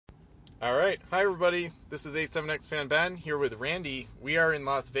All right. Hi, everybody. This is A7X Fan Ben here with Randy. We are in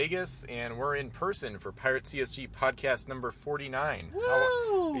Las Vegas, and we're in person for Pirate CSG podcast number 49.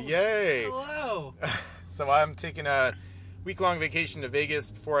 Woo! Yay! Hello! So I'm taking a week-long vacation to Vegas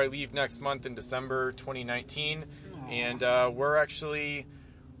before I leave next month in December 2019. Aww. And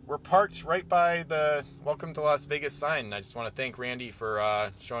we're parked right by the Welcome to Las Vegas sign. I just want to thank Randy for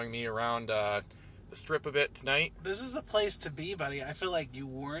showing me around the strip a bit tonight. This is the place to be, buddy. I feel like you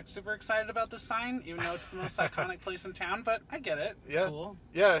weren't super excited about the sign, even though it's the most iconic place in town, but I get it. It's cool.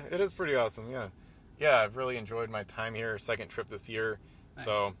 Yeah, it is pretty awesome, Yeah, I've really enjoyed my time here, second trip this year. Nice.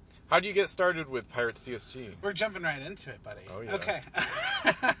 So, how do you get started with Pirate CSG? We're jumping right into it, buddy. Oh, yeah. Okay.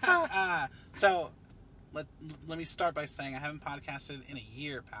 So, let me start by saying I haven't podcasted in a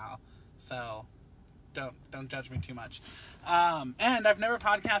year, pal. So, don't judge me too much. And I've never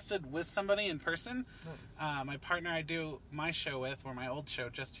podcasted with somebody in person. My partner I do my show with, or my old show,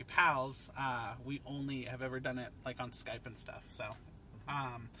 Just Two Pals, we only have ever done it like on Skype and stuff. So,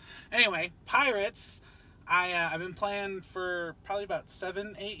 anyway, Pirates, I've been playing for probably about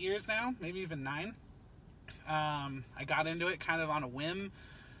 7-8 years now, maybe even 9. I got into it kind of on a whim.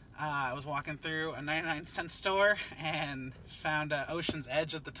 I was walking through a 99-cent store and found Ocean's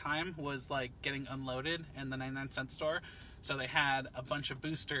Edge at the time was like getting unloaded in the 99-cent store. So they had a bunch of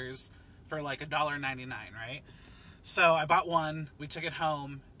boosters for like $1.99, right? So I bought one, we took it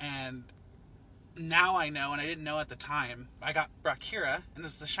home, and now I know, and I didn't know at the time, I got Brakira, and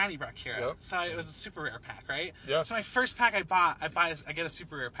this is the shiny Brakira. Yep. So it was a super rare pack, right? Yeah. So my first pack I get a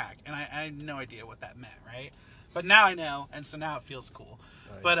super rare pack, and I had no idea what that meant, right? But now I know, and so now it feels cool.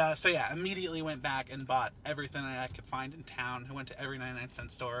 Nice. But, so yeah, immediately went back and bought everything I could find in town. I went to every 99-cent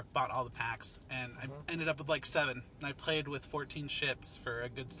store, bought all the packs, and I ended up with like 7. And I played with 14 ships for a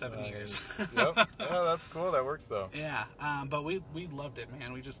good 7 years. Yep. Yeah, that's cool. That works, though. Yeah, but we loved it,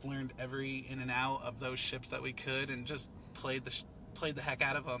 man. We just learned every in and out of those ships that we could and just played the heck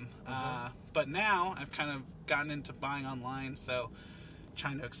out of them. But now I've kind of gotten into buying online, so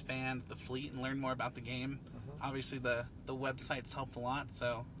trying to expand the fleet and learn more about the game. Obviously, the website's helped a lot,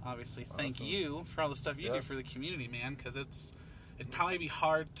 so obviously thank you for all the stuff you do for the community, man, because it'd probably be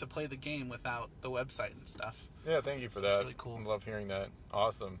hard to play the game without the website and stuff. Yeah, thank you for that. It's really cool. I love hearing that.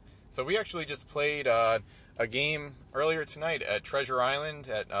 Awesome. So we actually just played a game earlier tonight at Treasure Island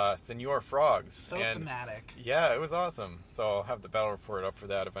at Senor Frogs. So thematic. Yeah, it was awesome. So I'll have the battle report up for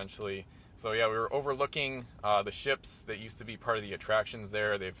that eventually. So yeah, we were overlooking the ships that used to be part of the attractions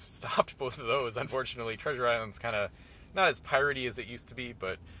there. They've stopped both of those, unfortunately. Treasure Island's kind of not as piratey as it used to be,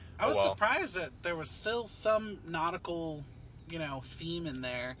 but I was surprised that there was still some nautical, theme in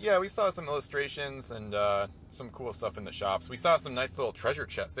there. Yeah, we saw some illustrations and some cool stuff in the shops. We saw some nice little treasure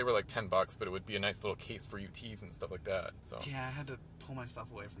chests. They were like $10, but it would be a nice little case for UTs and stuff like that. So yeah, I had to pull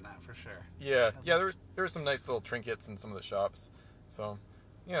myself away from that for sure. Yeah, there were some nice little trinkets in some of the shops. So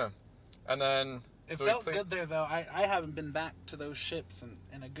yeah. And then it felt good there, though. I haven't been back to those ships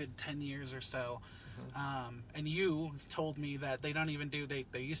in a good 10 years or so. And you told me that they don't even do... They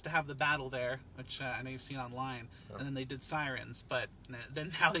used to have the battle there, which I know you've seen online, and then they did sirens, but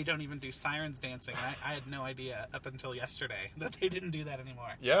then now they don't even do sirens dancing. I had no idea up until yesterday that they didn't do that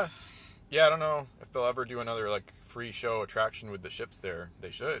anymore. Yeah, I don't know if they'll ever do another free show attraction with the ships there. They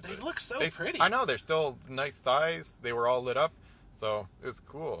should. They look so pretty. I know, they're still nice size. They were all lit up. So, it was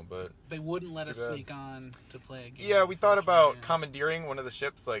cool, but... They wouldn't let us sneak on to play a game. Yeah, we thought about commandeering one of the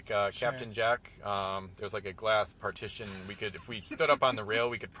ships, like Captain Jack. There's a glass partition. If we stood up on the rail,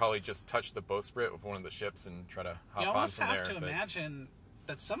 we could probably just touch the bowsprit with one of the ships and try to hop on from there. You almost have to imagine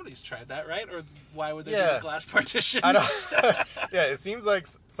that somebody's tried that, right? Or why would they do the glass partitions? I know. Yeah, it seems like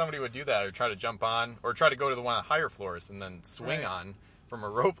somebody would do that, or try to jump on, or try to go to the one on higher floors and then swing on from a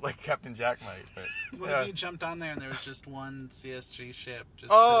rope like Captain Jack might. But, what if you jumped on there and there was just one CSG ship?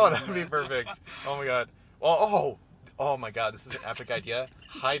 That would be perfect. Oh my god. Well, oh my god, this is an epic idea.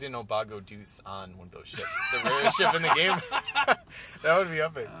 Hide an Obago Deuce on one of those ships. The rarest ship in the game. That would be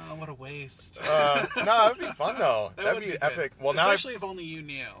epic. Oh, what a waste. No, that would be fun though. That'd be epic. Well, especially if only you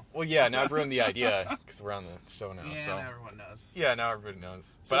knew. Well, yeah, now I've ruined the idea because we're on the show now. Yeah, so. now everyone knows. Yeah, now everybody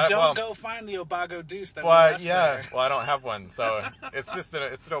knows. So don't go find the Obago Deuce that we left there. Well, I don't have one, so it's just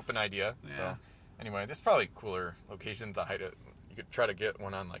it's an open idea. Yeah. So anyway, there's probably cooler locations to hide it. You could try to get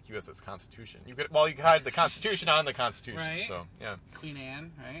one on USS Constitution. You could hide the Constitution on the Constitution. Right. So yeah. Queen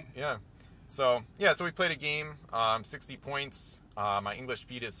Anne, right? Yeah. So we played a game, 60 points. my English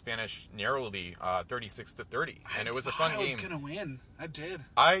beat his Spanish narrowly, 36-30, and it was a fun game. I was gonna win. I did.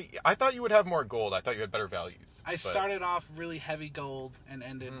 I thought you would have more gold. I thought you had better values. I started off really heavy gold and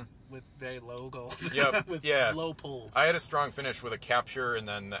ended with very low gold. Yep. with low pulls. I had a strong finish with a capture, and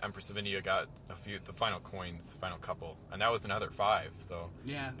then the Empress of India got the final coins, final couple, and that was another 5. So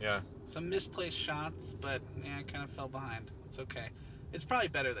yeah. Some misplaced shots, but I kind of fell behind. It's okay. It's probably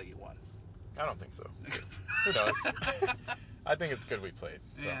better that you won. I don't think so. Who knows? I think it's good we played.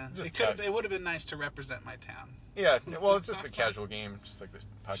 So yeah, it would have been nice to represent my town. Yeah, well, it's just a casual game, just like the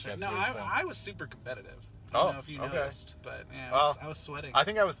podcast. Sure. No, here, I was super competitive. I don't know if you noticed, but I was sweating. I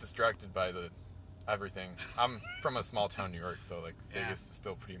think I was distracted by everything. I'm from a small town, New York, so like Vegas is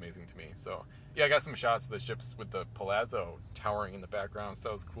still pretty amazing to me. So yeah, I got some shots of the ships with the palazzo towering in the background, so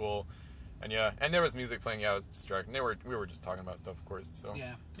that was cool. And and there was music playing. Yeah, I was distracted. We were just talking about stuff, of course. So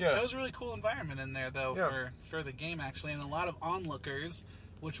yeah, it was a really cool environment in there, though, for the game actually, and a lot of onlookers,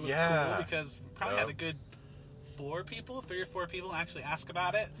 which was cool because we probably had a good 3 or 4 people actually ask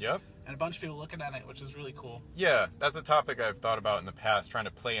about it. Yep. And a bunch of people looking at it, which is really cool. Yeah, that's a topic I've thought about in the past, trying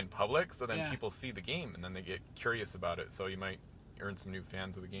to play in public, so then people see the game and then they get curious about it. So you might earn some new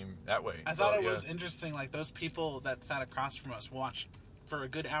fans of the game that way. I thought it was interesting. Like those people that sat across from us watched for a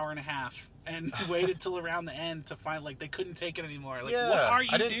good hour and a half and waited till around the end to find they couldn't take it anymore. Like, what are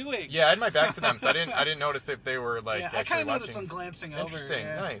you doing? Yeah, I had my back to them, so I didn't notice if they were like. Yeah, I kind of noticed them glancing over. Interesting,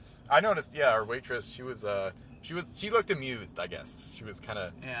 nice. I noticed. Yeah, our waitress, she looked amused. I guess she was kind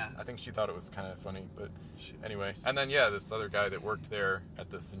of. Yeah. I think she thought it was kind of funny, but anyway. And then this other guy that worked there at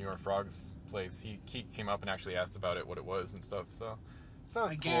the Senor Frogs place, he came up and actually asked about it, what it was and stuff. So that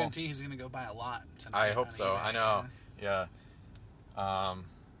was I guarantee he's gonna go buy a lot tonight. I hope so. eBay. I know.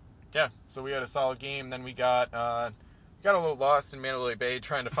 Yeah. So we had a solid game. Then we got a little lost in Mandalay Bay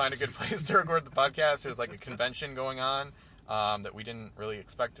trying to find a good place to record the podcast. There was like a convention going on that we didn't really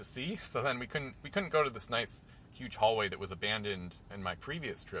expect to see. So then we couldn't go to this nice huge hallway that was abandoned in my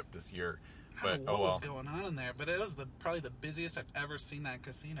previous trip this year. But I don't know what was going on in there, but it was probably the busiest I've ever seen that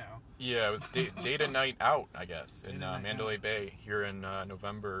casino. Yeah, it was Data Night Out, I guess, in Mandalay Bay here in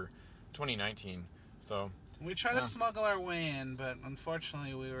November 2019. So we tried to smuggle our way in, but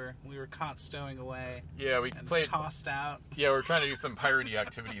unfortunately we were caught stowing away. Yeah, we played tossed out. Yeah, we were trying to do some piratey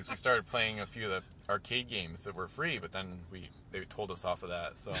activities. We started playing a few of the arcade games that were free, but then they told us off of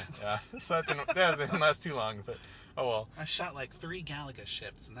that. So yeah, so that didn't last too long. But oh well. I shot like 3 Galaga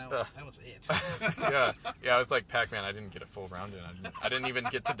ships, and that was it. yeah, it was like Pac-Man. I didn't get a full round in. I didn't even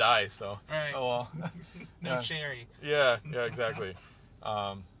get to die. So right. Oh well. No cherry. Yeah, exactly.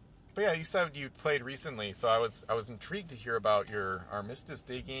 But yeah, you said you played recently, so I was intrigued to hear about your Armistice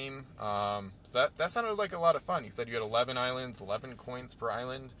Day game. So that sounded like a lot of fun. You said you had 11 islands, 11 coins per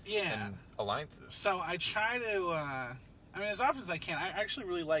island, and alliances. So I try to, as often as I can. I actually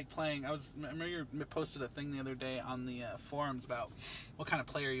really like playing. I remember you posted a thing the other day on the forums about what kind of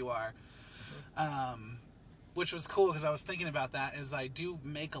player you are, which was cool because I was thinking about that. Is I do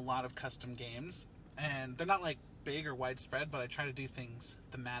make a lot of custom games, and they're not like big or widespread, but I try to do things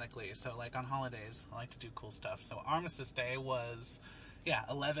thematically. So like on holidays, I like to do cool stuff. So Armistice Day was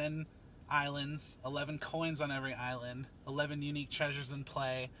 11 islands, 11 coins on every island, 11 unique treasures in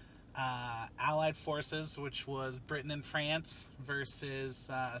play, Allied forces, which was Britain and France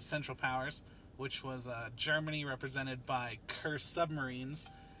versus Central Powers, which was Germany represented by cursed submarines,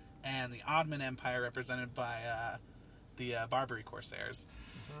 and the Ottoman Empire represented by the Barbary Corsairs.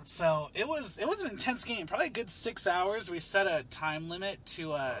 So it was an intense game, probably a good 6 hours. We set a time limit to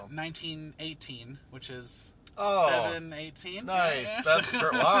 1918, which is 7:18. Nice, that's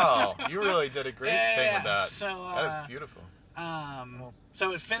great. Wow, you really did a great thing with that. So that is beautiful.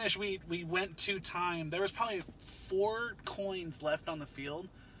 So it finished. We went to time. There was probably 4 coins left on the field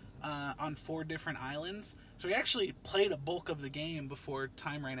on 4 different islands. So we actually played a bulk of the game before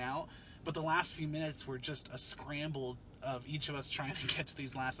time ran out. But the last few minutes were just a scramble of each of us trying to get to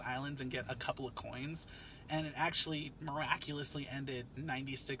these last islands and get a couple of coins, and it actually miraculously ended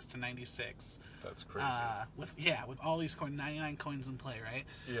 96-96. That's crazy. With all these 99 coins in play, right?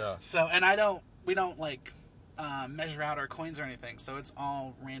 Yeah. So, and we don't like measure out our coins or anything, so it's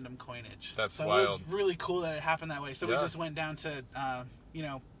all random coinage. That's so wild. It was really cool that it happened that way. So we just went down to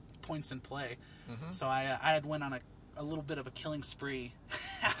points in play. Mm-hmm. So I had went on a little bit of a killing spree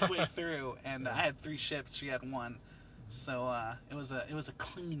halfway through, and I had 3 ships. She had 1. So it was a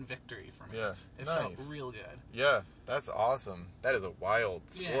clean victory for me. Yeah, it felt real good. Yeah, that's awesome. That is a wild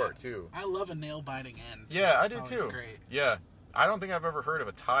score too. I love a nail biting end. Yeah, I do too. Great. Yeah, I don't think I've ever heard of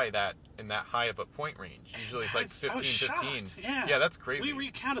a tie that in that high of a point range. Usually it's like 15, 15. Yeah, that's crazy. We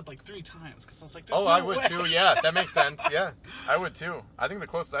recounted like 3 times because I was like, "There's oh, no I would way." too. Yeah, that makes sense. Yeah, I would too. I think the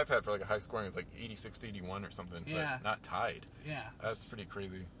closest I've had for like a high scoring was like 86 to 81 or something. Yeah. But not tied. Yeah, That's pretty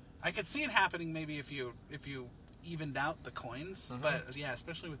crazy. I could see it happening maybe if you evened out the coins, but yeah,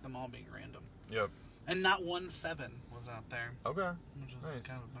 especially with them all being random. Yep. And not 1-7 was out there. Okay. Which is Nice.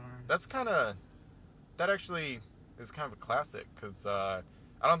 kind of a bummer. That's kind of... That actually is kind of a classic, because I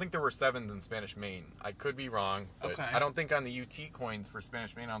don't think there were 7s in Spanish Main. I could be wrong, but Okay. I don't think on the UT coins for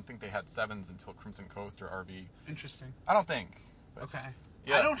Spanish Main, I don't think they had 7s until Crimson Coast or RV. Interesting. I don't think. But Okay.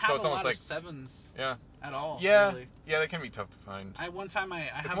 yeah, I don't have so it's a lot almost of like, 7s Yeah. at all. Yeah. Really. Yeah, they can be tough to find. One time I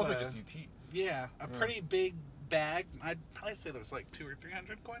It's have mostly just UTs. Yeah, a pretty big bag. I'd probably say there was like 200 or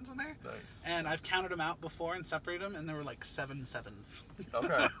 300 coins in there. Nice. And I've counted them out before and separated them, and there were like 7 7s.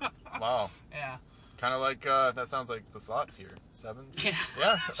 Okay. Wow. Yeah. Kind of like, that sounds like the slots here. 7s? Yeah.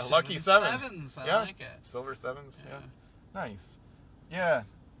 Yeah, a lucky 7. 7s. I Yeah. like it. Silver 7s, yeah. Nice. Yeah.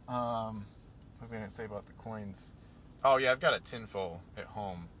 What was I going to say about the coins? Oh, yeah, I've got a tin full at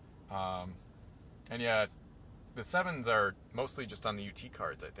home. And yeah, the 7s are mostly just on the UT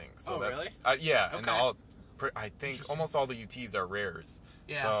cards, I think. So Oh, that's, really? yeah, Okay. and I think Interesting. almost all the UTs are rares.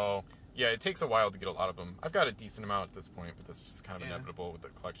 Yeah. So, yeah, it takes a while to get a lot of them. I've got a decent amount at this point, but that's just kind of Yeah. inevitable with the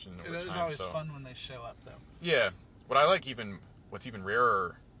collection It over is time. always so. fun when they show up, though. Yeah, what I like what's even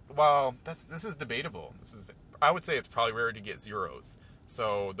rarer. Well, this is debatable. I would say it's probably rare to get zeros.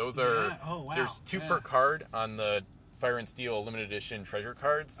 So those are Yeah. Oh, wow. there's 2 Yeah. per card on the Fire and Steel limited edition treasure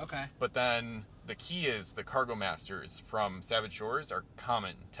cards. Okay. But then the key is the Cargo Masters from Savage Shores are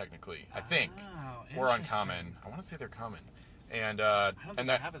common technically. I think Oh, or interesting. uncommon. I want to say they're common. And I don't think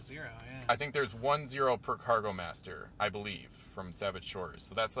and I that have a 0. Yeah. I think there's 1 0 per Cargo Master, I believe, from Savage Shores.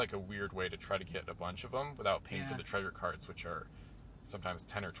 So that's like a weird way to try to get a bunch of them without paying for Yeah. the treasure cards, which are sometimes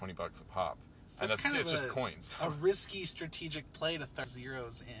 10 or 20 bucks a pop. So And it's kind it's of just coins. a risky strategic play to throw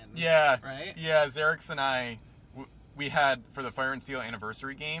zeros in. Yeah. Right? Yeah, Xerix and I, we had, for the Fire and Steel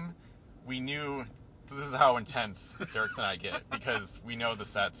anniversary game, we knew... So this is how intense Xerix and I get, because we know the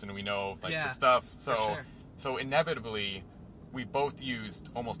sets and we know Yeah, the stuff. So, sure. so inevitably... We both used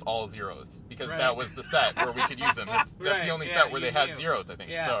almost all zeros because Right. that was the set where we could use them. That's Right, the only yeah, set where you they had knew. zeros, I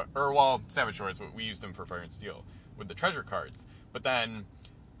think. Yeah. So, or well, Savage Shores, but we used them for Fire and Steel with the treasure cards. But then,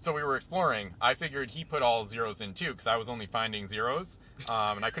 so we were exploring. I figured he put all zeros in too because I was only finding zeros,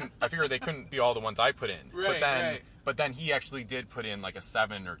 and I figured they couldn't be all the ones I put in. Right, But then he actually did put in like a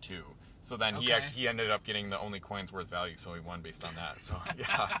 7 or 2. So then Okay. he ended up getting the only coins worth value, so he won based on that. So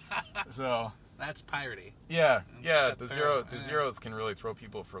yeah, so. That's piratey. Yeah, yeah. got The thorough, zeros can really throw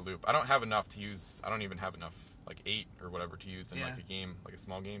people for a loop. I don't have enough to use. I don't even have enough like 8 or whatever to use in Yeah. like a game, like a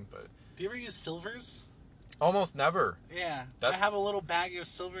small game. But Do you ever use silvers? almost never. Yeah. That's- I have a little bag of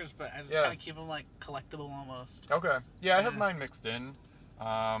silvers, but I just Yeah. kind of keep them like collectible almost. Okay. Yeah, I have Yeah. mine mixed in.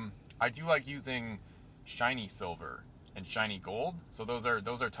 I do like using shiny silver and shiny gold. So those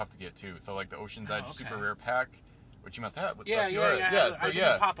are tough to get too. So like the Ocean's Oh, Edge okay. Super Rare pack, which you must have. With Yeah, the yeah, yeah. So I yeah.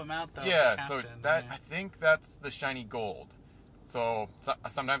 didn't pop them out though. Yeah, the so captain, that yeah. I think that's the shiny gold. So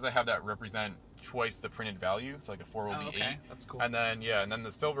sometimes I have that represent twice the printed value, so like a 4 will be 8. Okay, that's cool. And then and then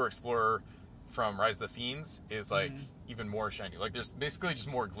the Silver Explorer from Rise of the Fiends is like even more shiny. Like there's basically just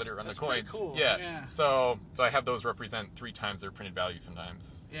more glitter on That's the pretty coins. cool, Yeah. yeah. So I have those represent 3 times their printed value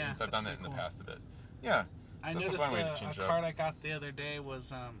sometimes. Yeah, Because I've that's done that in pretty the cool. past a bit. Yeah. I That's a noticed fun way to a change it up. card I got the other day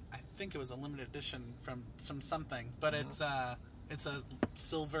was I think it was a limited edition from something, but Mm-hmm. it's a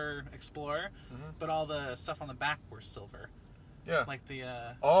silver explorer, but all the stuff on the back were silver, Yeah. like the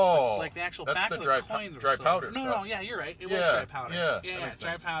oh. the actual that's back the of dry, the coins were dry silver. powder. No, yeah, you're right. It was Yeah, dry powder. yeah, that yeah, makes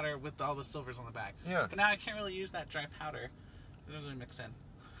dry sense. powder with all the silvers on the back. Yeah. But now I can't really use that dry powder. It doesn't really mix in.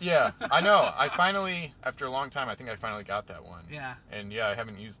 Yeah, I know. I finally, after a long time, I think I finally got that one. Yeah. And yeah, I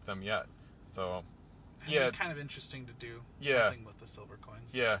haven't used them yet. So, It'd yeah, be kind of interesting to do Yeah. something with the silver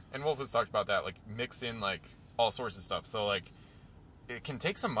coins. yeah. And Wolf has talked about that, like mix in like all sorts of stuff. So like, it can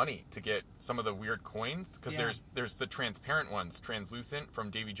take some money to get some of the weird coins because Yeah. there's the transparent ones, translucent from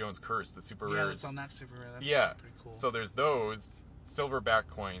Davy Jones' Curse, the super Yeah, rares. it's on that super rare. That's Yeah. pretty cool. So there's those silver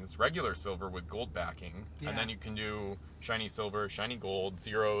backed coins, regular silver with gold backing, Yeah. and then you can do shiny silver, shiny gold,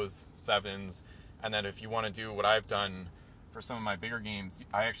 0s, 7s, and then if you want to do what I've done for some of my bigger games,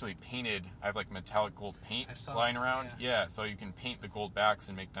 I actually painted. I have like metallic gold paint I saw lying that, around. yeah. Yeah, so you can paint the gold backs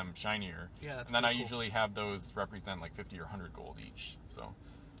and make them shinier. Yeah, that's and then I pretty cool. usually have those represent like 50 or 100 gold each. So,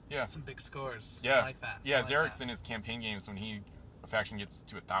 yeah. Some big scores. Yeah, I like that. Yeah, I like Xerix that. in his campaign games when he a faction gets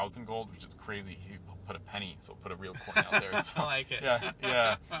to 1,000 gold, which is crazy, he will put a penny, so he'll put a real coin out there. So, I like it.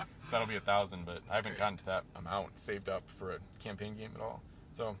 Yeah. So that'll be 1,000, but I haven't great. gotten to that amount saved up for a campaign game at all.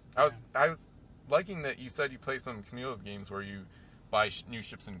 So I was liking that you said you play some cumulative games where you buy new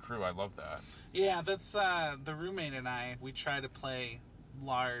ships and crew. I love that. Yeah, that's the roommate and I. We try to play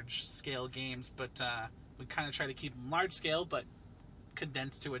large scale games, but we kind of try to keep them large scale, but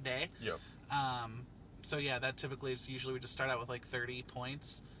condensed to a day. Yep. So yeah, that typically is usually we just start out with like 30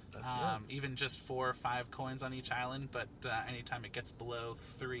 points. That's right. Even just 4 or 5 coins on each island, but anytime it gets below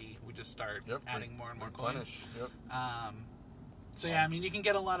 3, we just start adding more and more coins. Yep. So yeah, I mean, you can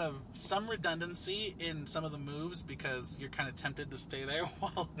get some redundancy in some of the moves because you're kind of tempted to stay there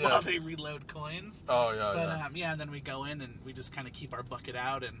while they reload coins. Oh yeah. But and then we go in and we just kind of keep our bucket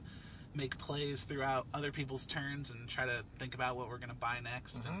out and make plays throughout other people's turns and try to think about what we're going to buy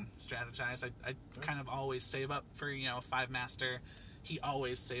next and strategize. I kind of always save up for, a 5-master. He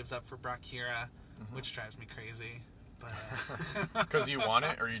always saves up for Brachira, which drives me crazy. Because you want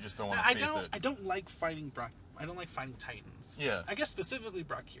it, or you just don't want to face it? I don't like fighting I don't like fighting Titans. Yeah. I guess specifically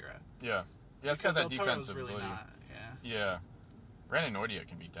Brachira. Yeah. Yeah, it's got that defensive really ability. not. Yeah. Raninoidia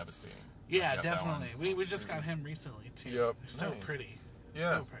can be devastating. Yeah, definitely. We just got him recently, too. Yep. So Nice. pretty. Yeah.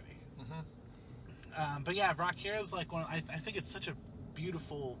 So pretty. But yeah, Brachira is like I think it's such a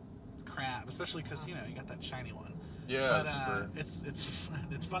beautiful crab, especially because, you got that shiny one. Yeah, but, super.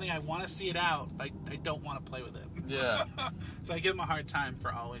 It's funny. I want to see it out, but I don't want to play with it. Yeah. So I give him a hard time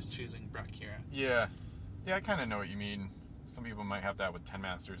for always choosing Brachira. Yeah. Yeah, I kind of know what you mean. Some people might have that with 10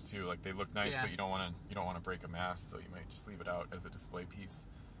 masters too. Like they look nice, but you don't want to break a mast, so you might just leave it out as a display piece.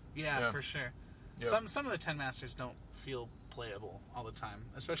 Yeah. For sure. Yep. Some of the 10 masters don't feel playable all the time,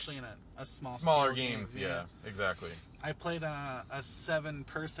 especially in a smaller games. Game. Yeah, exactly. I played a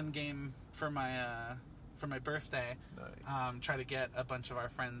 7-person game for my birthday. Nice. Try to get a bunch of our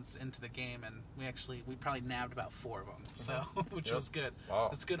friends into the game, and we probably nabbed about 4 of them, so which was good. Wow.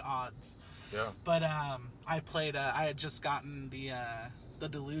 It's good odds. Yeah. But I played. I had just gotten the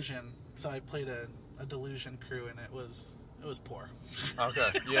Delusion, so I played a Delusion crew, and it was poor.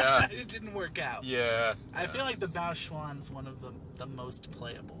 Okay. Yeah. It didn't work out. Yeah. I feel like the Bao Xuan's one of the most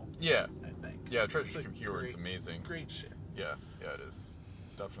playable. Yeah. I think. Yeah, Treasure Keyword's amazing. Great shit. Yeah, it is.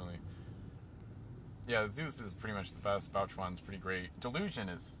 Definitely. Yeah, Zeus is pretty much the best. Bao Xuan's pretty great. Delusion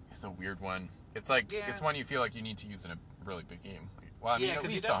is a weird one. It's like it's one you feel like you need to use in a really big game. Well, I mean, at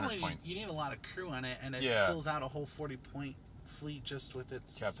least 100 points. You need a lot of crew on it, and it fills out a whole 40-point fleet just with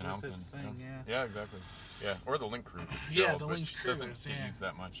its Captain Helmson thing. Yeah, exactly. Yeah, or the Link crew. The Link crew doesn't get used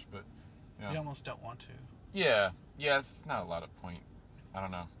that much, but you almost don't want to. Yeah, it's not a lot of point. I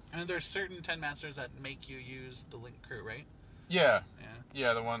don't know. And there's certain 10 masters that make you use the Link crew, right? Yeah,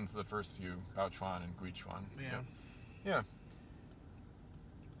 the first few, Bao Xuan and Gui Xuan. Yeah.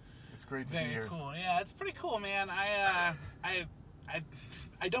 It's great to be here. Very cool. Yeah, it's pretty cool, man. I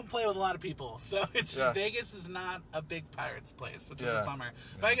don't play with a lot of people, so Vegas is not a big pirates place, which is a bummer.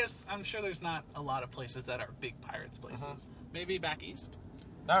 But I guess I'm sure there's not a lot of places that are big pirates places. Maybe back east.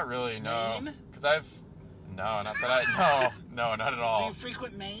 Not really, no. Maine? Because not at all. Do you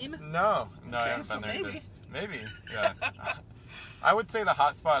frequent Maine? No, I haven't been there either. Maybe, yeah. I would say the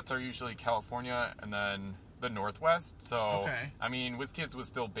hot spots are usually California and then the Northwest. So, I mean, WizKids was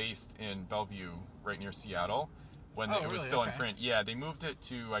still based in Bellevue, right near Seattle, when it was still in print. Yeah, they moved it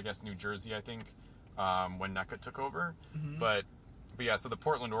to, I guess, New Jersey, I think, when NECA took over. But yeah, so the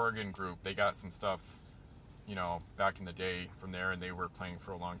Portland, Oregon group, they got some stuff, back in the day from there, and they were playing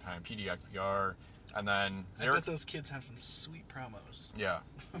for a long time. PDXER, and then I bet those kids have some sweet promos. Yeah,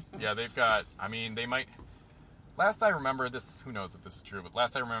 they've got. I mean, they might. Last I remember, who knows if this is true, but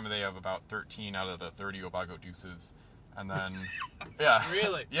last I remember, they have about 13 out of the 30 Obago Deuces, and then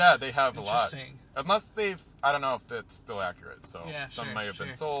really, they have a lot. Unless I don't know if that's still accurate. So some might have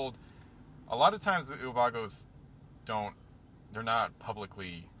been sold. A lot of times the Obagos they're not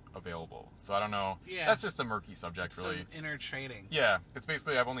publicly available, so I don't know. That's just a murky subject, really. Some inner trading. Yeah, it's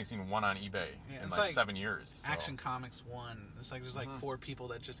basically I've only seen one on eBay in like 7 years. So. Action Comics 1. It's like there's like 4 people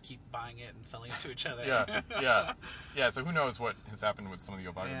that just keep buying it and selling it to each other. Yeah. So who knows what has happened with some of the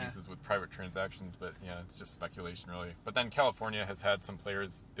Obago Deuces with private transactions? But it's just speculation, really. But then California has had some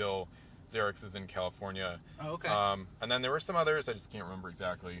players. Bill Xerix is in California. Oh, okay. And then there were some others. I just can't remember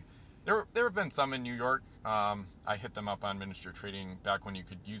exactly. There have been some in New York. I hit them up on Minister Trading back when you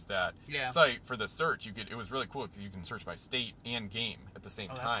could use that site for the search. It was really cool because you can search by state and game at the same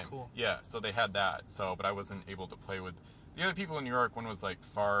time. That's cool. Yeah, so they had that. But I wasn't able to play with the other people in New York. One was like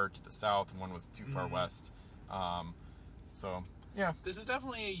far to the south, and one was too far west. So Yeah. This is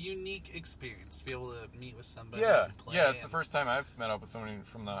definitely a unique experience to be able to meet with somebody. Yeah, and play. yeah, it's the first time I've met up with someone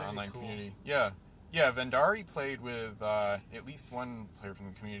from the Very online cool. community. Yeah, yeah, Vendari played with at least one player from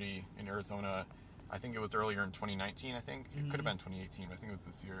the community in Arizona. I think it was earlier in 2019, I think. It could have been 2018, but I think it was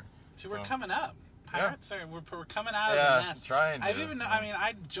this year. So we're coming up. Pirates are, we're coming out Yeah, of the nest. trying to, I've even, yeah. I mean,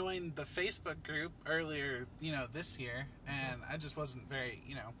 I joined the Facebook group earlier, this year, and I just wasn't very,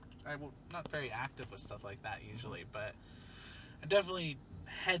 not very active with stuff like that usually, but I definitely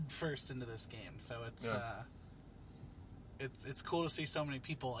head first into this game, so it's cool to see so many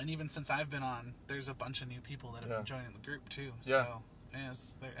people, and even since I've been on, there's a bunch of new people that have been joining the group too. Yeah. So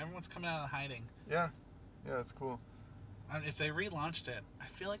everyone's coming out of hiding. Yeah, yeah, that's cool. And if they relaunched it, I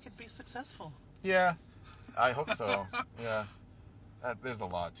feel like it'd be successful. Yeah, I hope so. Yeah, there's a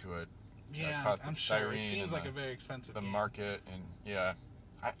lot to it. Yeah, cost I'm of sure. It styrene seems and like a very expensive the game. market, and yeah,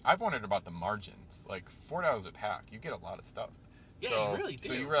 I've wondered about the margins. Like $4 a pack, you get a lot of stuff. Yeah, so, you really do.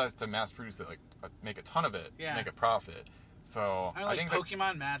 So you really have to mass produce it, like make a ton of it to make a profit. So I think like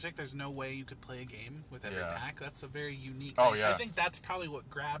Pokemon Magic, there's no way you could play a game with every pack. That's a very unique Oh, thing. yeah. I think that's probably what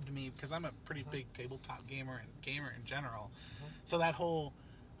grabbed me, because I'm a pretty big tabletop gamer and gamer in general. So that whole,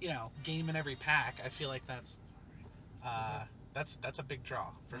 game in every pack, I feel like that's a big draw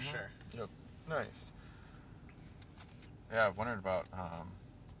for sure. Yep. Nice. Yeah, I've wondered about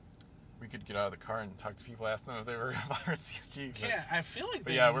we could get out of the car and talk to people, ask them if they were going to buy our CSG. But, Yeah, I feel like but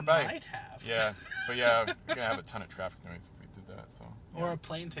they yeah, we're by, might have. Yeah, but yeah, we're going to have a ton of traffic noise if we did that. So. Or a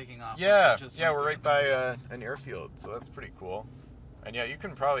plane taking off. Yeah, we're right by an airfield, so that's pretty cool. And yeah, you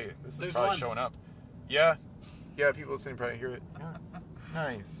can probably, this is probably showing up. Yeah, people listening probably hear it. Yeah,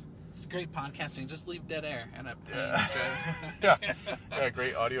 nice. It's great podcasting. Just leave dead air and a plane yeah,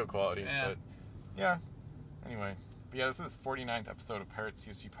 great audio quality. Yeah. But yeah, anyway. But yeah, this is the 49th episode of Pirates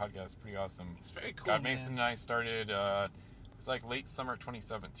CSG Podcast. Pretty awesome. It's very cool, God Mason and I started, it was like late summer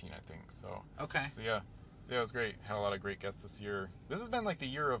 2017, I think. So Okay. So yeah, it was great. Had a lot of great guests this year. This has been like the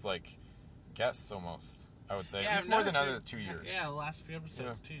year of like guests almost, I would say. Yeah, it's more than other 2 years. Yeah, the last few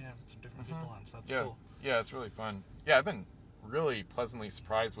episodes too, having some different people on, so that's cool. Yeah, it's really fun. Yeah, I've been really pleasantly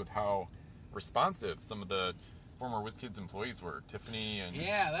surprised with how responsive some of the former WizKids employees were. Tiffany and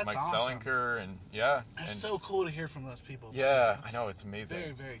that's Mike awesome. Selinker and It's so cool to hear from those people. Yeah, I know, it's amazing.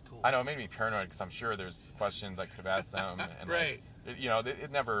 Very, very cool. I know, it made me paranoid because I'm sure there's questions I could have asked them. And Right. Like, you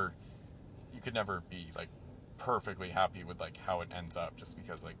could never be like perfectly happy with like how it ends up, just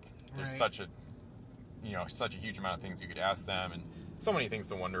because like there's such a huge amount of things you could ask them and so many things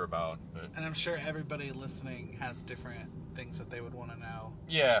to wonder about. But. And I'm sure everybody listening has different things that they would want to know.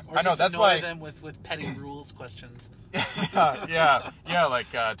 Yeah, or I know, that's annoy why them with petty rules questions. yeah, like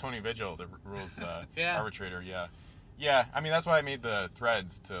Tony Vigil, the rules arbitrator. Yeah. I mean, that's why I made the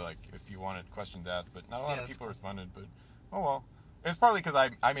threads to like if you wanted questions asked, but not a lot of people responded. But oh well, it's probably because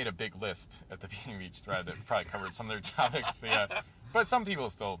I made a big list at the beginning of each thread that probably covered some of their topics. But yeah, but some people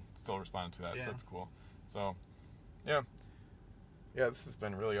still responded to that, so that's cool. So yeah, this has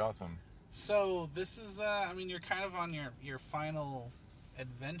been really awesome. So this is, you're kind of on your final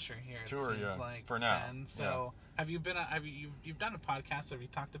adventure here. It Tour, seems like for now. Ben. So have you been? You've done a podcast? Have you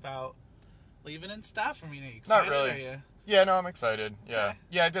talked about leaving and stuff? I mean, are you excited? Not really. Are you... Yeah, no, I'm excited. Yeah, Okay.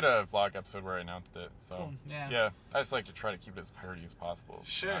 yeah, I did a vlog episode where I announced it. So Cool. yeah, I just like to try to keep it as parody as possible.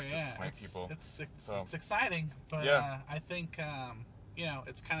 Sure, not yeah, disappoint people. It's exciting, but I think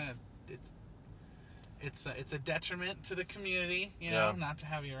it's kind of it's a detriment to the community, not to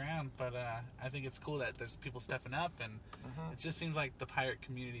have you around. But I think it's cool that there's people stepping up, and it just seems like the pirate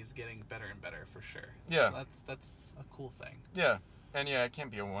community is getting better and better for sure. Yeah, so that's a cool thing. Yeah, and it can't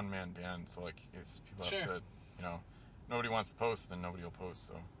be a one-man band. So like, people have to, nobody wants to post, then nobody will post.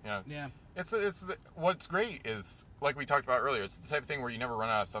 So yeah. What's great is, like we talked about earlier, it's the type of thing where you never run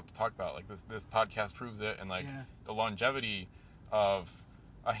out of stuff to talk about. Like this podcast proves it, and like the longevity of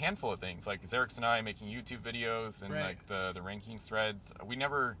a handful of things, like Xerix and I making YouTube videos and like the rankings threads. We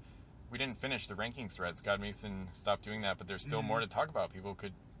didn't finish the rankings threads. God Mason stopped doing that, but there's still more to talk about. People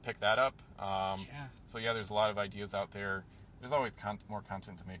could pick that up. So there's a lot of ideas out there. There's always more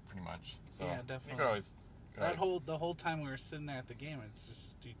content to make, pretty much. So definitely. You could always. The whole time we were sitting there at the game, it's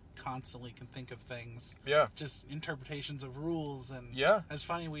just you constantly can think of things. Yeah. Just interpretations of rules, and it's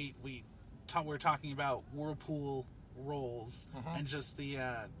funny we're talking about Whirlpool rolls and just the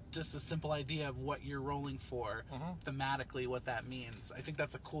simple idea of what you're rolling for thematically, what that means. I think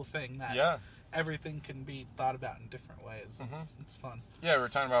that's a cool thing that everything can be thought about in different ways. It's fun. Yeah, we're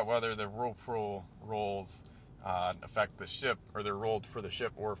talking about whether the Whirlpool rolls affect the ship, or they're rolled for the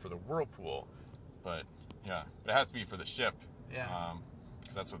ship or for the Whirlpool, but it has to be for the ship,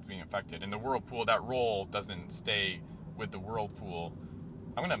 because that's what's being affected. In the Whirlpool, that roll doesn't stay with the whirlpool.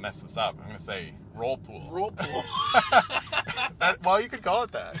 I'm gonna mess this up. I'm gonna say roll pool. Roll pool. Well, you could call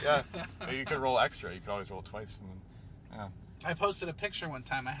it that. Yeah. Or you could roll extra. You could always roll twice. And then, yeah. I posted a picture one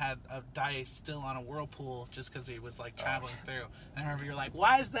time. I had a die still on a whirlpool just because he was like traveling through. And I remember you're like,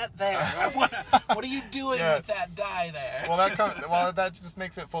 "Why is that there? What are you doing with that die there?" Well, that just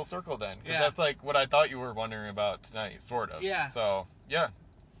makes it full circle then, because that's like what I thought you were wondering about tonight, sort of. Yeah. So yeah,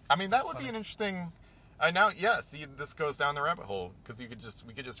 I mean that would be an interesting. See, this goes down the rabbit hole, because we could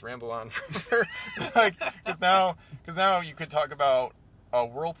just ramble on from there. Because now you could talk about a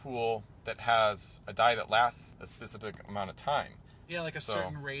whirlpool that has a die that lasts a specific amount of time. Yeah, like a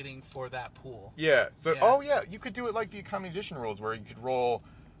certain rating for that pool. Yeah. So you could do it like the Economy Edition rules, where you could roll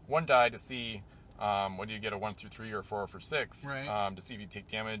one die to see whether you get a 1 through 3 or 4 for 6, right. To see if you take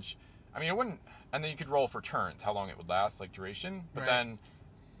damage. I mean, it wouldn't, and then you could roll for turns, how long it would last, like duration. But then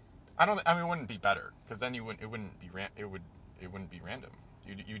it wouldn't be better, because then it wouldn't be random.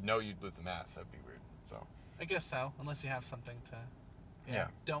 You'd know you'd lose the mass. That'd be weird. So I guess so, unless you have something to. Yeah.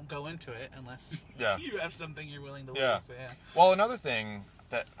 Don't go into it unless you have something you're willing to lose. So, yeah. Well, another thing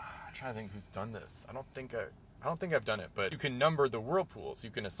that I'm trying to think who's done this. I don't think I've done it, but you can number the whirlpools.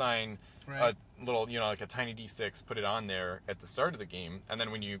 You can assign a little, like a tiny D6, put it on there at the start of the game, and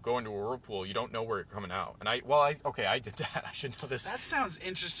then when you go into a whirlpool, you don't know where you're coming out. And I did that. I should know this. That sounds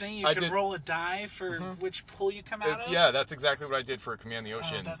interesting. You can roll a die for which pool you come out of? Yeah, that's exactly what I did for Command the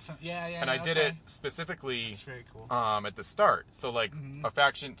Ocean. And I did it specifically that's very cool. At the start. So, like, a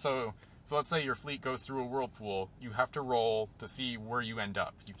faction... So let's say your fleet goes through a whirlpool. You have to roll to see where you end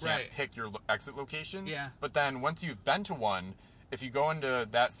up. You can't pick your exit location. Yeah. But then once you've been to one, if you go into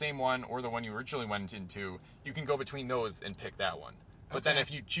that same one or the one you originally went into, you can go between those and pick that one. But then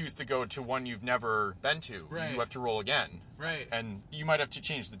if you choose to go to one you've never been to, you have to roll again. Right. And you might have to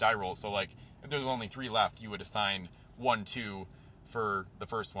change the die roll. So, like, if there's only 3 left, you would assign 1, 2 for the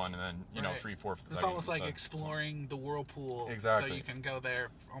first one, and then 3, 4 for the second. It's almost like exploring the whirlpool, exactly. So you can go there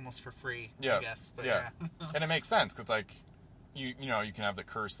almost for free. Yeah, I guess. But yeah. And it makes sense, because like you can have the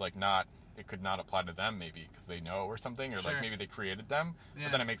curse it could not apply to them, maybe because they know or something, or like maybe they created them. Yeah.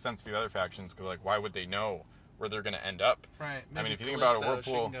 But then it makes sense for the other factions, because like why would they know where they're going to end up? Right. Maybe I mean, if you think about a whirlpool,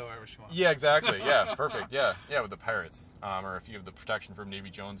 she can go wherever she wants. Yeah, exactly. Yeah, perfect. Yeah, with the pirates, or if you have the protection from Navy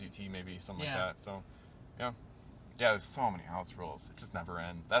Jones UT, maybe something like that. So, yeah. Yeah, there's so many house rules. It just never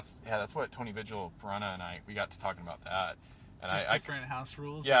ends. That's what Tony Vigil, Piranha, and we got to talking about that. And just different house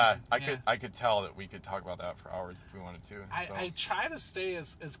rules. Yeah, I could tell that we could talk about that for hours if we wanted to. I try to stay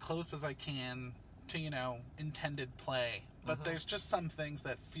as close as I can to intended play, but there's just some things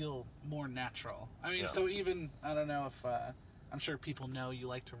that feel more natural. I mean, so even I don't know if I'm sure people know you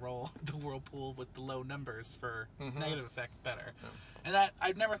like to roll the whirlpool with the low numbers for negative effect better, and that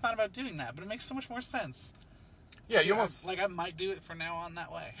I've never thought about doing that, but it makes so much more sense. Yeah, you almost... I might do it from now on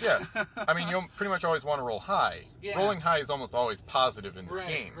that way. Yeah. I mean, you pretty much always want to roll high. Yeah. Rolling high is almost always positive in this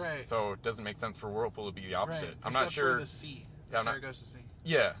game. Right. So it doesn't make sense for Whirlpool to be the opposite. Right. I'm not sure... For the C. Goes to C.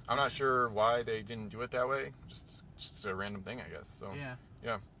 Yeah, I'm not sure why they didn't do it that way. Just a random thing, I guess. So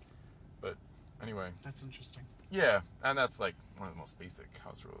yeah. But anyway. That's interesting. Yeah, and that's like one of the most basic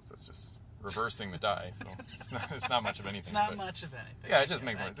house rules. That's just reversing the die. So it's not much of anything. It's not much of anything. Yeah, it just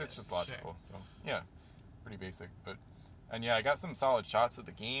makes more... It's just logical. Sure. So, yeah. Pretty basic, and I got some solid shots at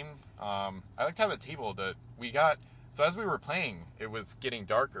the game. I like to have a table that we got. So as we were playing, it was getting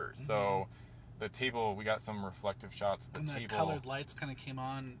darker. So the table, we got some reflective shots at the table. And the colored lights kind of came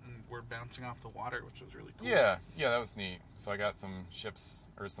on and were bouncing off the water, which was really cool. Yeah, that was neat. So I got some ships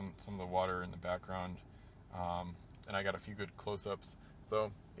or some of the water in the background, and I got a few good close-ups.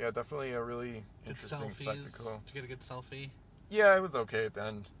 So yeah, definitely a really interesting spectacle. Did you get a good selfie? Yeah, it was okay at the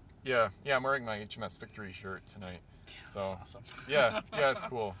end. Yeah, I'm wearing my HMS Victory shirt tonight. Yeah, so that's awesome. yeah, it's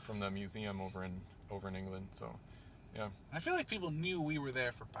cool, from the museum over in England. So, yeah. I feel like people knew we were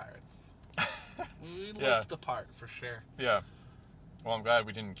there for pirates. We looked the part for sure. Yeah. Well, I'm glad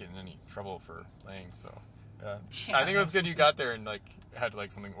we didn't get in any trouble for playing. So, yeah. I think it was good you got there and had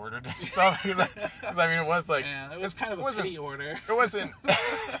something ordered and stuff. Because I mean, it was like it was kind of a pity order. It wasn't.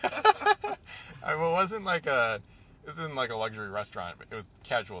 It wasn't like a. This isn't like a luxury restaurant, but it was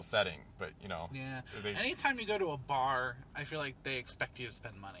casual setting. But yeah. Anytime you go to a bar, I feel like they expect you to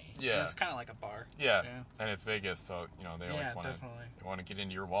spend money. Yeah, and it's kind of like a bar. Yeah, and it's Vegas, so they always want to get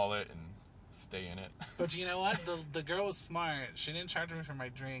into your wallet and stay in it. But you know what? The girl was smart. She didn't charge me for my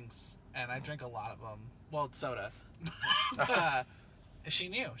drinks, and I drink a lot of them. Well, it's soda. She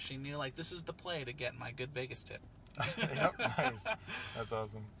knew. She knew like this is the play to get my good Vegas tip. Yep, nice. That's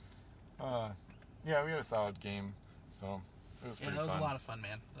awesome. Yeah, we had a solid game. So, It was Yeah, pretty that was fun. a lot of fun,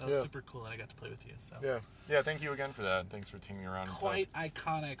 man. That was Yeah. super cool that I got to play with you. So Yeah. Thank you again for that. Thanks for taking me around. And quite stuff.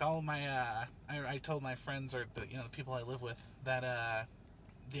 iconic. All my I told my friends or the people I live with that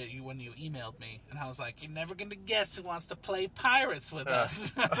when you emailed me, and I was like, you're never gonna guess who wants to play pirates with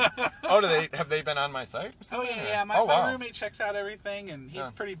us. Oh, have they been on my site? Or Oh something, yeah. or- My, oh, wow. my roommate checks out everything, and he's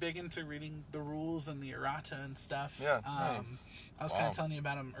Yeah. pretty big into reading the rules and the errata and stuff. Yeah, nice. I was kind of telling you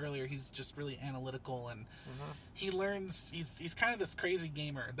about him earlier. He's just really analytical, and he learns. He's kind of this crazy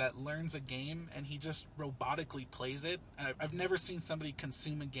gamer that learns a game and he just robotically plays it. I've never seen somebody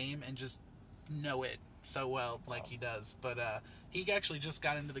consume a game and just know it so well like he does. But he actually just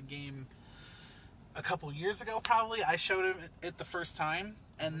got into the game a couple years ago, probably. I showed him it the first time,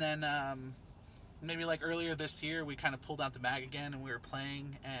 and then maybe like earlier this year we kind of pulled out the bag again and we were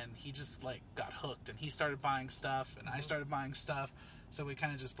playing, and he just like got hooked, and he started buying stuff and I started buying stuff, so we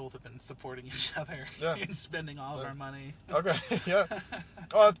kind of just both have been supporting each other and spending all of our money. Okay, yeah.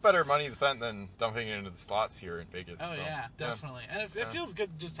 Well, it's better money spent than dumping it into the slots here in Vegas. Oh so, yeah, definitely. And it feels good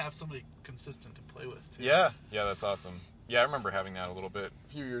to just have somebody consistent to play with too. Yeah, that's awesome. Yeah, I remember having that a little bit a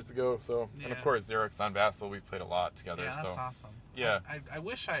few years ago. So, and Yeah. of course, Xerox on Vassal, we've played a lot together. Yeah, that's so. awesome. Yeah. I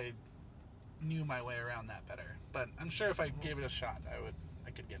wish I knew my way around that better, but I'm sure if I gave it a shot, I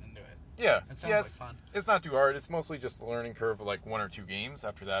could get into it. Yeah, It sounds yeah, like fun. It's not too hard. It's mostly just a learning curve of like 1 or 2 games.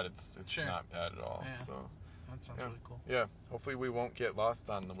 After that, it's Sure. not bad at all. Yeah. So That sounds yeah. really cool. Yeah, hopefully we won't get lost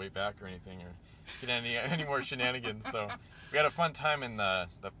on the way back or anything, or get any more shenanigans. So we had a fun time in the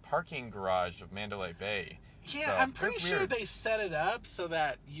parking garage of Mandalay Bay. Yeah, So, I'm pretty it's sure weird. they set it up so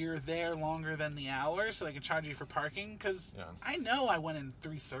that you're there longer than the hour, so they can charge you for parking. Because Yeah. I know I went in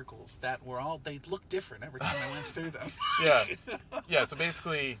 3 circles that they looked different every time I went through them. Yeah. So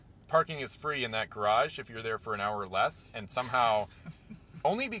basically, parking is free in that garage if you're there for an hour or less, and somehow.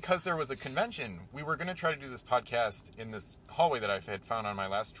 Only because there was a convention. We were going to try to do this podcast in this hallway that I had found on my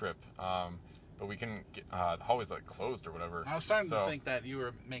last trip, but we couldn't get, the hallway's like closed or whatever. I was starting to think that you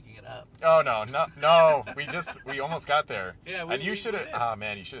were making it up. Oh no! We almost got there. Yeah, and you we should have. did. Oh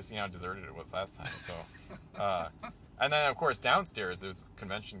man, you should have seen how deserted it was last time. So, and then of course downstairs there was a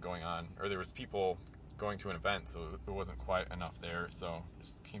convention going on, or there was people going to an event, so it wasn't quite enough there. So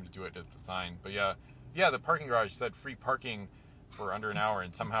just came to do it at the sign. But yeah, the parking garage said free parking for under an hour,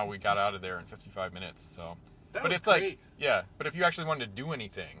 and somehow we got out of there in 55 minutes. So, That but was it's great. like but if you actually wanted to do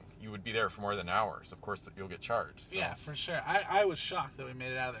anything, you would be there for more than hours. Of course, you'll get charged. So. Yeah, for sure. I was shocked that we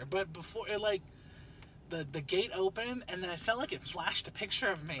made it out of there. But before it, like, the gate opened, and then I felt like it flashed a picture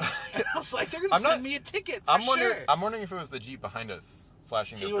of me. And I was like, they're going to send me a ticket for I'm sure. wondering if it was the Jeep behind us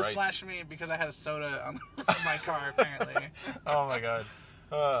flashing He their was brights. flashing me because I had a soda on my car, apparently. Oh my god.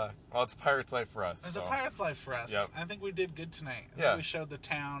 Well, it's a pirate's life for us. It's so. a pirate's life for us. Yep. I think we did good tonight. I Yeah. think we showed the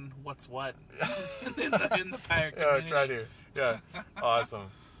town what's what in the pirate Yeah, community. try to. Yeah.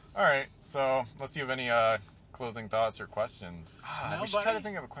 Awesome. All right. So, unless you have any closing thoughts or questions, No, we should try to buddy.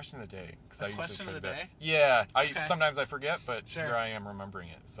 think of a question of the day. A question of the day? Yeah. Okay. Sometimes I forget, but Sure. here I am remembering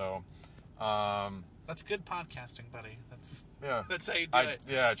it. So, That's good podcasting, buddy. yeah. That's how you do it.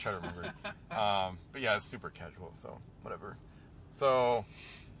 Yeah, I try to remember it. But yeah, it's super casual, so whatever. So,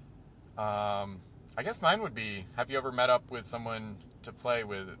 I guess mine would be, have you ever met up with someone to play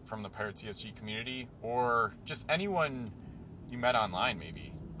with from the Pirate CSG community, or just anyone you met online,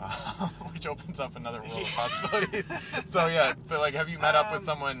 maybe? Which opens up another world of possibilities. So yeah, but like, have you met up with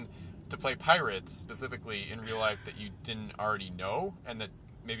someone to play Pirates specifically in real life that you didn't already know, and that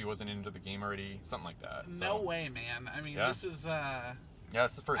maybe wasn't into the game already? Something like that. No So, way, man. I mean, Yeah. this is... Yeah,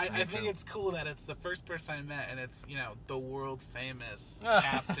 it's the first for me I think too. it's cool that it's the first person I met, and it's, the world famous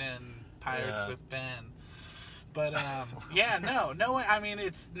Captain Pirates Yeah. with Ben. But yeah, no way. I mean,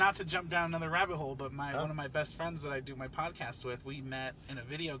 it's not to jump down another rabbit hole, but one of my best friends that I do my podcast with, we met in a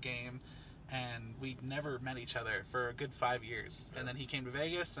video game, and we never met each other for a good 5 years. And then he came to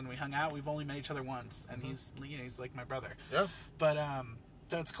Vegas, and we hung out. We've only met each other once, and he's like my brother. Yeah. But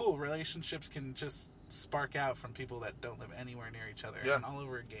so it's cool. Relationships can just spark out from people that don't live anywhere near each other, Yeah. and all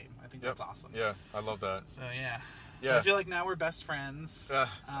over a game. I think Yep. that's awesome. Yeah, I love that. So yeah. Yeah. So I feel like now we're best friends.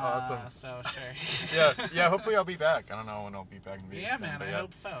 Awesome. So sure. Yeah. Hopefully I'll be back. I don't know when I'll be back in Vegas. Yeah, then, man. but I yeah.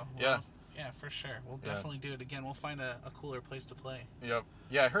 hope so. Yeah. Well, yeah, for sure. We'll Yeah. definitely do it again. We'll find a cooler place to play. Yep.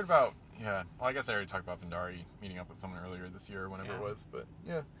 Yeah, I heard about. Yeah. Well, I guess I already talked about Vendari meeting up with someone earlier this year, or whenever Yeah. it was. But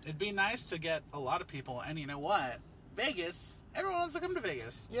yeah. It'd be nice to get a lot of people. And you know what? Vegas. Everyone wants to come to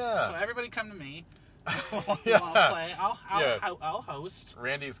Vegas. Yeah. So everybody come to me. Yeah. I'll play. Yeah. I'll host.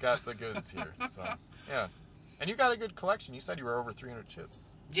 Randy's got the goods here. So yeah. And you got a good collection. You said you were over 300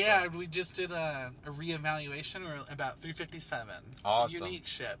 chips. Yeah, we just did a reevaluation. We're about 357 Awesome. unique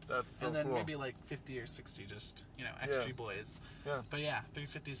ships. That's so and then cool. maybe like 50 or 60 just, extra boys. Yeah. But yeah,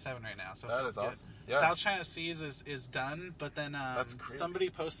 357 right now. So That it feels is good. awesome. Yeah. South China Seas is done, but then That's crazy. somebody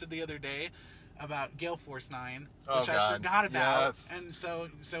posted the other day about Gale Force 9, Oh, which I God. forgot about. Yes. And so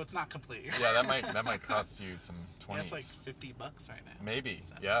it's not complete. Yeah, that might cost you some 20s. That's like $50 right now. Maybe.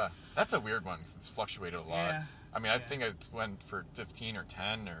 So. Yeah. That's a weird one because it's fluctuated a lot. Yeah. I mean, I Yeah. think it went for 15 or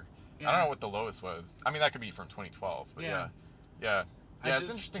 10 or... Yeah. I don't know what the lowest was. I mean, that could be from 2012. But yeah. Yeah, it's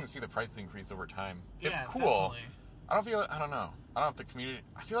interesting to see the price increase over time. It's Yeah, cool. definitely. I don't know. I don't know if the community...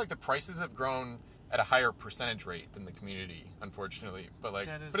 I feel like the prices have grown at a higher percentage rate than the community, unfortunately. But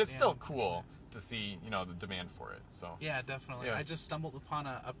but it's still cool to see, the demand for it. So Yeah, definitely. Yeah. I just stumbled upon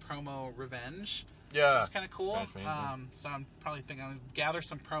a promo Revenge. Yeah. It's kind of cool. Spanish Main, yeah. So I'm probably thinking I'm going to gather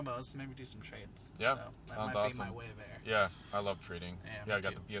some promos and maybe do some trades. Yeah, So that sounds might awesome. be my way there. Yeah, I love trading. Yeah, I me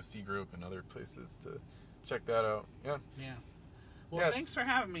got too. the BFC group and other places to check that out. Yeah. Yeah. Well, Yeah. thanks for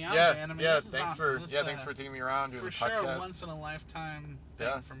having me on, Yeah, man. I mean, yeah. this is Thanks awesome. thanks for taking me around doing for the sure podcast. a once in a lifetime thing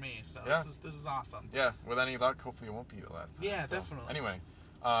Yeah. for me. So Yeah. this is awesome. Yeah, with any luck, hopefully it won't be the last time. Yeah, So, definitely. Anyway,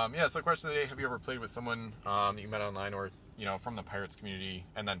 so question of the day: have you ever played with someone that you met online or from the Pirates community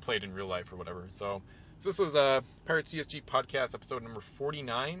and then played in real life or whatever? So this was Pirates CSG podcast episode number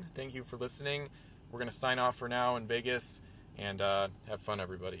 49. Thank you for listening. We're gonna sign off for now in Vegas and have fun,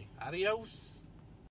 everybody. Adios.